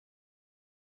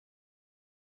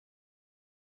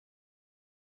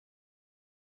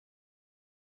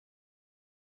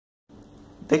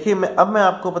देखिए अब मैं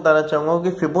आपको बताना चाहूंगा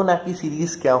कि फिबोनाची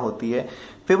सीरीज क्या होती है।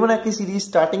 फिबोनाची सीरीज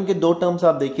स्टार्टिंग के दो टर्म्स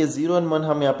आप देखिए 0 और 1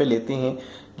 हम यहाँ पे लेते हैं,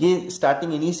 ये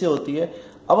स्टार्टिंग इन्हीं से होती है।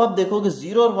 अब आप देखो कि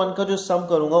 0 और 1 का जो सम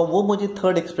करूंगा वो मुझे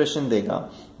थर्ड एक्सप्रेशन देगा।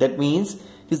 दैट मीन्स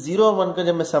कि 0 और 1 का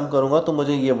जब मैं सम करूंगा तो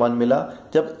मुझे ये 1 मिला,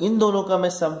 जब इन दोनों का मैं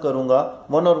सम करूंगा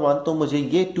 1 और 1 तो मुझे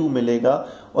ये 2 मिलेगा,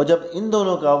 और जब इन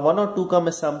दोनों का 1 और 2 का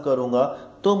मैं सम करूंगा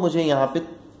तो मुझे यहाँ पे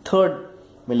थर्ड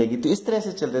मिलेगी। तो इस तरह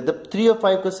से चल रहा है। जब 3 और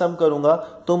 5 का सम करूंगा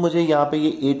तो मुझे यहाँ पे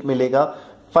ये 8 मिलेगा,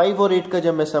 5 और 8 का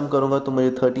जब मैं सम करूंगा तो मुझे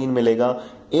 13 मिलेगा,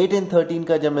 8 एंड 13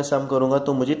 का जब मैं सम करूंगा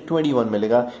तो मुझे 21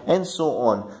 मिलेगा, एंड सो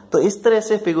ऑन। तो इस तरह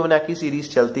से फिबोनाची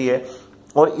सीरीज चलती है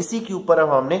और इसी के ऊपर अब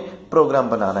हमने प्रोग्राम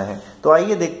बनाना है। तो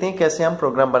आइए देखते हैं कैसे हम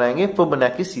प्रोग्राम बनाएंगे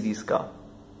फिबोनाची सीरीज का।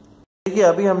 देखिए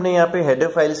अभी हमने यहाँ पे हेडर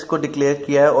फाइल्स को डिक्लेयर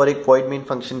किया है और एक वॉइड मेन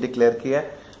फंक्शन डिक्लेयर किया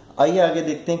है। आइए आगे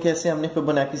देखते हैं कैसे हमने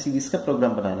फिबोनाची सीरीज का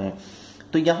प्रोग्राम बनाना है।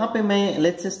 तो यहाँ पे मैं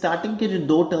लेट्स से स्टार्टिंग के जो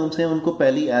दो टर्म्स हैं उनको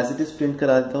पहले एज इट इज प्रिंट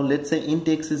करा देता हूँ। Let's say int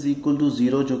x is equal to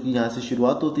 0 जो कि यहाँ से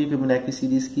शुरुआत होती है फिबोनाची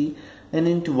सीरीज की, and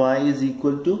int y is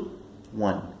equal to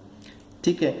 1।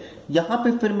 ठीक है, यहाँ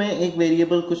पे फिर मैं एक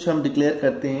वेरिएबल कुछ हम डिक्लेयर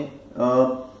करते हैं।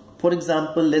 For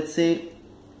example let's say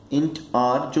int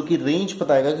r जो कि रेंज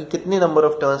बताएगा कि कितने नंबर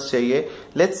ऑफ टर्म्स चाहिए।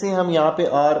 लेट्स से हम यहाँ पे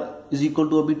r इज इक्वल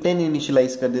टू अभी 10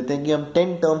 इनिशियलाइज कर देते हैं कि हम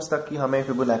 10 टर्म्स तक की हमें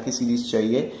फिबोनाची सीरीज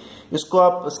चाहिए। इसको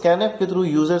आप स्कैनएफ के थ्रू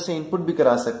यूजर से इनपुट भी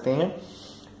करा सकते हैं।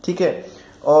 ठीक है,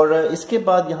 और इसके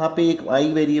बाद यहाँ पे एक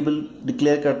आई वेरिएबल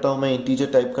डिक्लेयर करता हूं मैं इंटीजर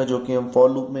टाइप का, जो कि हम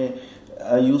फॉर लूप में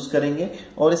यूज करेंगे,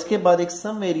 और इसके बाद एक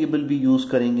सम वेरिएबल भी यूज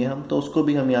करेंगे हम, तो उसको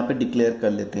भी हम यहाँ पे डिक्लेयर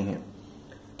कर लेते हैं।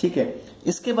 ठीक है,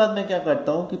 इसके बाद मैं क्या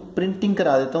करता हूं कि प्रिंटिंग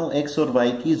करा देता हूं एक्स और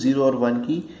वाई की, 0 और 1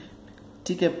 की।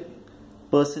 ठीक है,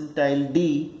 परसेंटाइल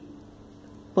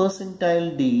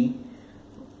डी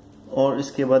और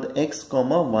इसके बाद x,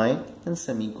 y एंड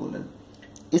सेमीकोलन।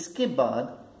 इसके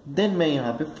बाद देन मैं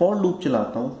यहाँ पे फॉर लूप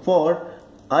चलाता हूँ for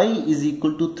i is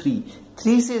equal to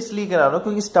 3 से इसलिए करा रहा हूँ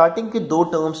क्योंकि स्टार्टिंग के दो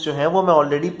टर्म्स जो हैं वो मैं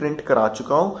ऑलरेडी प्रिंट करा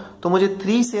चुका हूँ, तो मुझे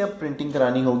 3 से अब प्रिंटिंग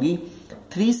करानी होगी।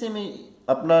 3 से मैं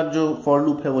अपना जो फॉर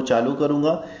लूप है वो चालू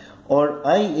करूंगा, और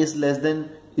i is less than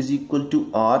is equal to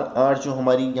r जो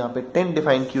हमारी यहाँ पे 10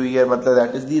 डिफाइन की हुई है, मतलब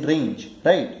that is the range,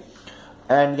 right.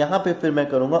 And यहाँ पे फिर मैं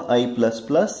करूंगा i प्लस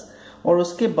प्लस, और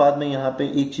उसके बाद मैं यहाँ पे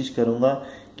एक चीज करूंगा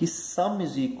कि सम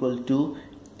is equal to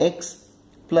x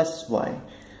plus Y.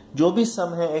 जो भी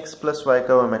सम है x प्लस वाई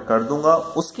का वो मैं कर दूंगा।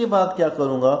 उसके बाद क्या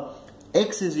करूंगा,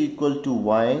 x is equal to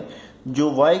Y, जो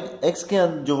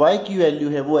y की वैल्यू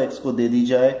है वो x को दे दी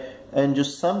जाए, एंड जो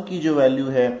सम की जो वैल्यू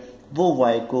है वो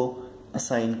y को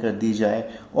असाइन कर दी जाए।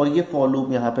 और ये फॉर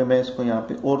लूप यहाँ पे मैं इसको यहाँ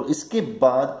पे, और इसके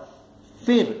बाद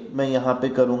फिर मैं यहाँ पे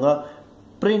करूंगा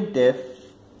प्रिंट एफ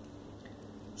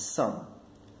सम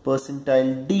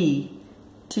परसेंटाइल डी।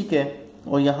 ठीक है,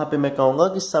 और यहां पे मैं कहूंगा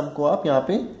कि सम को आप यहां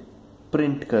पे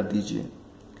प्रिंट कर दीजिए।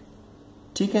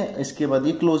 ठीक है, इसके बाद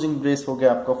ये क्लोजिंग ब्रेस हो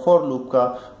गया आपका फॉर लूप का,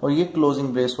 और ये क्लोजिंग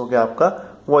ब्रेस हो गया आपका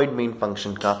वॉइड मेन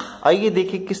फंक्शन का। आइए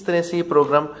देखिए किस तरह से ये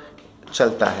प्रोग्राम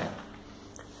चलता है।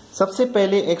 सबसे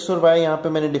पहले x और y यहाँ पे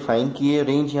मैंने डिफाइन किए,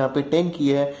 रेंज यहाँ पे 10 की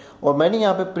है, और मैंने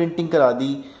यहाँ पे प्रिंटिंग करा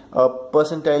दी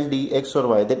परसेंटाइल डी x और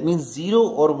y। दैट मीन्स 0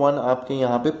 और 1 आपके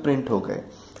यहाँ पे प्रिंट हो गए।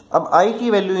 अब i की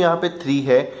वैल्यू यहाँ पे 3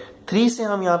 है, 3 से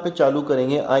हम यहाँ पे चालू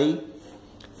करेंगे i।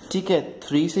 ठीक है,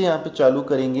 3 से यहाँ पे चालू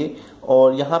करेंगे,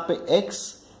 और यहाँ पे x,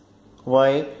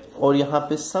 y और यहाँ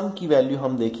पे सम की वैल्यू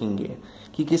हम देखेंगे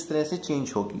कि किस तरह से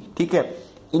चेंज होगी। ठीक है,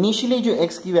 इनिशियली जो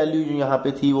x की वैल्यू जो यहाँ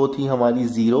पे थी वो थी हमारी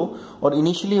 0, और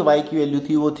इनिशियली y की वैल्यू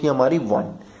थी वो थी हमारी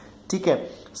 1। ठीक है,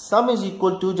 सम इज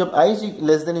इक्वल टू, जब i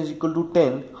less than is equal to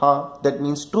 10, हाँ दैट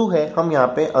मीन्स ट्रू है, हम यहाँ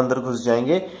पे अंदर घुस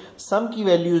जाएंगे। सम की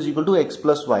value is equal to x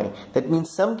plus Y, that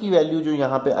means सम की वैल्यू जो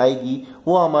यहाँ पे आएगी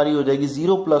वो हमारी हो जाएगी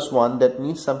 0 प्लस 1, दैट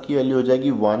मीन्स सम की वैल्यू हो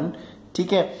जाएगी 1।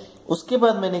 ठीक है, उसके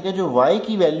बाद मैंने कहा जो y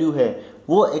की वैल्यू है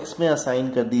वो x में असाइन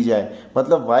कर दी जाए,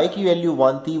 मतलब y की वैल्यू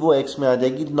 1 थी वो x में आ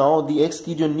जाएगी। नाउ दी x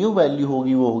की जो न्यू वैल्यू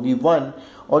होगी वो होगी 1,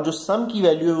 और जो सम की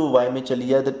वैल्यू है वो y में चली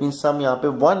जाए, दैट मीन्स सम यहाँ पे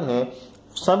 1 है,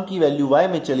 सम की वैल्यू y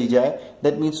में चली जाए,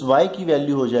 दैट मीन्स y की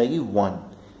वैल्यू हो जाएगी 1।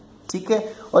 ठीक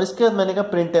है, और इसके बाद मैंने कहा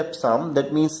print F some,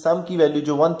 that means सम की वैल्यू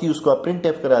जो 1 थी उसको आप प्रिंट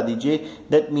एफ करा दीजिए,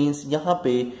 दैट मीन्स यहाँ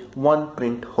पे 1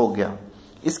 प्रिंट हो गया।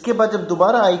 इसके बाद जब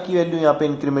दोबारा i की वैल्यू यहाँ पे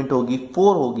इंक्रीमेंट होगी,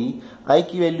 4 होगी, i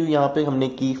की वैल्यू यहाँ पे हमने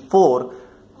की 4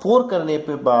 करने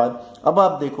पे बाद अब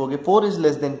आप देखोगे 4 इज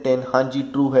लेस देन 10, हाँ जी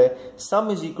ट्रू है। सम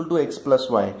is equal to x plus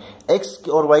Y, x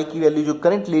और y की वैल्यू जो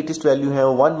करंट लेटेस्ट वैल्यू है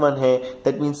वो 1 है,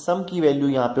 दैट मीन्स सम की वैल्यू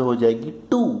यहाँ पे हो जाएगी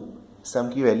 2, सम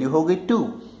की वैल्यू हो गई 2।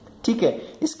 ठीक है,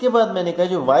 इसके बाद मैंने कहा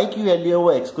जो y की वैल्यू है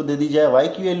वो x को दे दी जाए, y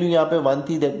की वैल्यू यहाँ पे 1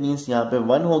 थी, दैट मीन्स यहाँ पे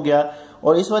 1 हो गया,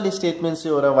 और इस वाले स्टेटमेंट से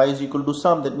हो रहा है y is equal to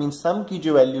some, that means सम की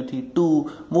जो वैल्यू थी 2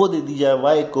 वो दे दी जाए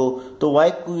y को, तो y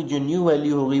की जो न्यू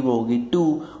वैल्यू होगी वो होगी 2,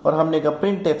 और हमने कहा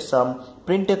प्रिंट एफ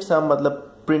सम मतलब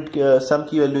प्रिंट सम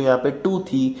की वैल्यू यहाँ पे 2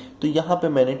 थी, तो यहाँ पे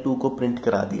मैंने 2 को प्रिंट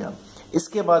करा दिया।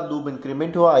 इसके बाद लूप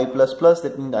इंक्रीमेंट हुआ i plus plus,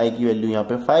 that mean i की वैल्यू यहाँ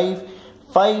पे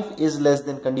 5 is less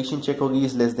than, condition check होगी,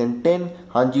 इज लेस देन 10,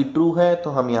 हाँ जी ट्रू है, तो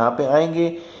हम यहाँ पे आएंगे।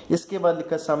 इसके बाद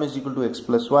लिखा सम is equal to x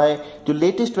plus Y, जो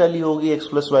लेटेस्ट वैल्यू होगी एक्स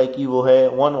प्लस वाई की वो है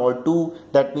 1 और 2,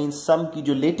 दैट मीन्स सम की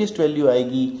जो लेटेस्ट वैल्यू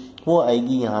आएगी वो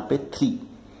आएगी यहाँ पे 3,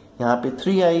 यहाँ पे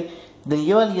 3 आई। देन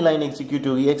ये वाली लाइन एग्जीक्यूट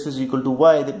होगी, x is equal to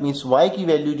Y, that means y की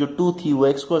वैल्यू जो 2 थी वो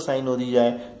x को असाइन हो दी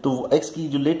जाए, तो x की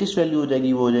जो लेटेस्ट वैल्यू हो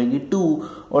जाएगी वो हो जाएगी 2,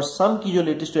 और सम की जो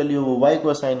लेटेस्ट वैल्यू वो y को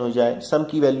असाइन हो जाए, सम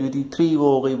की वैल्यू थी 3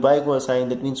 वो हो गई y को असाइन,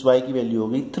 दैट मीन्स y की वैल्यू हो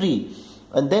गई 3।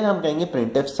 एंड देन हम कहेंगे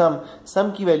प्रिंट एफ सम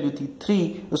की वैल्यू थी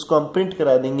 3, उसको हम प्रिंट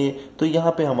करा देंगे, तो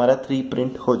यहाँ पे हमारा 3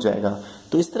 प्रिंट हो जाएगा।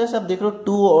 तो इस तरह से आप देख रहे हो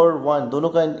 2 और 1 दोनों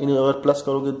का अगर प्लस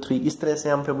करोगे 3, इस तरह से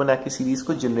हम फिबोनाची सीरीज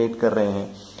को जनरेट कर रहे हैं।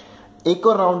 एक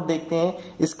और राउंड देखते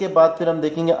हैं, इसके बाद फिर हम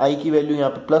देखेंगे i की वैल्यू यहाँ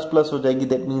पे प्लस प्लस हो जाएगी,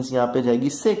 दैट मीन्स यहाँ पे जाएगी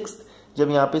 6, जब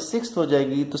यहाँ पे 6 हो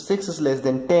जाएगी तो 6 इज लेस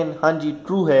देन 10, हाँ जी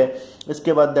ट्रू है।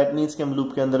 इसके बाद दैट मीन्स कि हम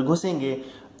लूप के अंदर घुसेंगे,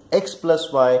 x प्लस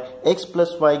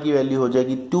वाई की वैल्यू हो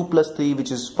जाएगी 2 प्लस 3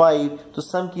 विच इज 5, तो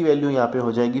सम की वैल्यू यहाँ पे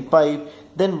हो जाएगी 5,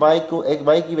 देन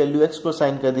y की वैल्यू x को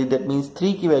साइन कर दी, दैट मीन्स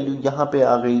 3 की वैल्यू यहाँ पे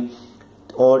आ गई,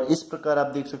 और इस प्रकार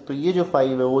आप देख सकते हो ये जो 5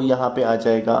 है वो यहाँ पे आ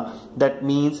जाएगा, दैट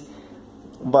मीन्स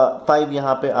 5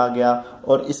 यहाँ पे आ गया।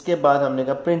 और इसके बाद हमने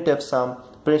कहा प्रिंट एफ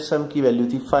सम की वैल्यू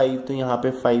थी 5, तो यहाँ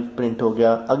पे 5 प्रिंट हो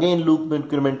गया। अगेन लूप में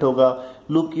इंक्रीमेंट होगा,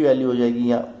 लूप की वैल्यू हो जाएगी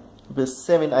यहाँ पे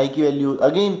 7, i की वैल्यू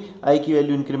अगेन i की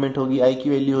वैल्यू इंक्रीमेंट होगी, i की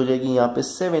वैल्यू हो जाएगी यहाँ पे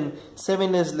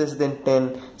 7 is less than 10,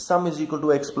 some is equal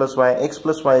to x plus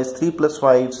Y is 3 plus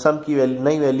 5, सम की वैल्यू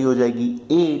नई वैल्यू हो जाएगी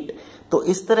 8। तो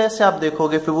इस तरह से आप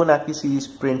देखोगे फिबोनाची सीरीज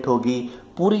प्रिंट होगी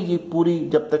पूरी की पूरी,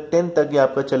 जब तक 10 तक ये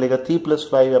आपका चलेगा। 3 प्लस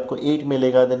 5 आपको 8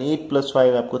 मिलेगा, देन 8 प्लस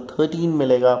 5 आपको 13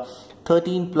 मिलेगा,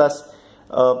 13 प्लस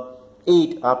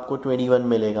 8 आपको 21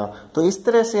 मिलेगा। तो इस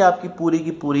तरह से आपकी पूरी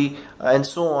की पूरी एंड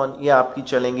सो ऑन ये आपकी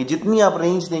चलेंगी, जितनी आप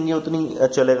रेंज देंगे उतनी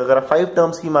चलेगा। अगर आप 5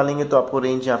 टर्म्स की मानेंगे तो आपको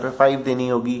रेंज यहाँ पे 5 देनी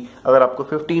होगी, अगर आपको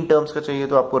 15 टर्म्स का चाहिए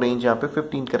तो आपको रेंज यहाँ पे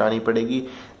 15 करानी पड़ेगी।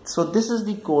 So this is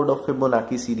the code of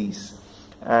Fibonacci series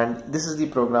and this is the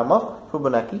program of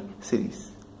Fibonacci series.